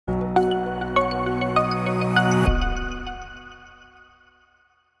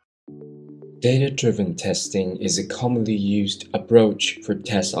Data-driven testing is a commonly used approach for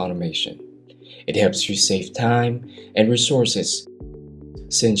test automation. It helps you save time and resources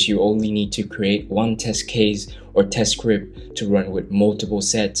since you only need to create one test case or test script to run with multiple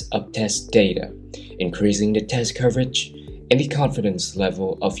sets of test data, increasing the test coverage and the confidence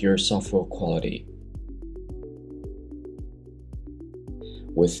level of your software quality.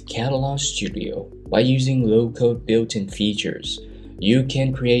 With Katalon Studio, by using low-code built-in features, you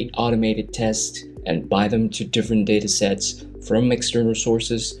can create automated tests and bind them to different datasets from external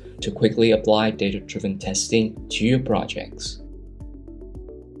sources to quickly apply data-driven testing to your projects.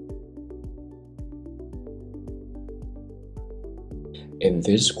 In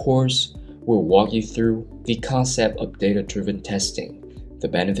this course, we'll walk you through the concept of data-driven testing, the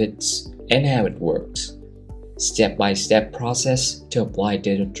benefits, and how it works. Step-by-step process to apply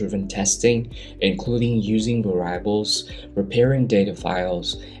data-driven testing, including using variables, preparing data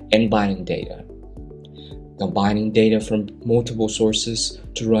files, and binding data. Combining data from multiple sources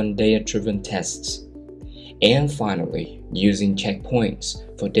to run data-driven tests. And finally, using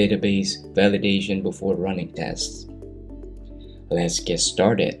checkpoints for database validation before running tests. Let's get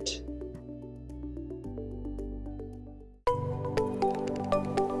started.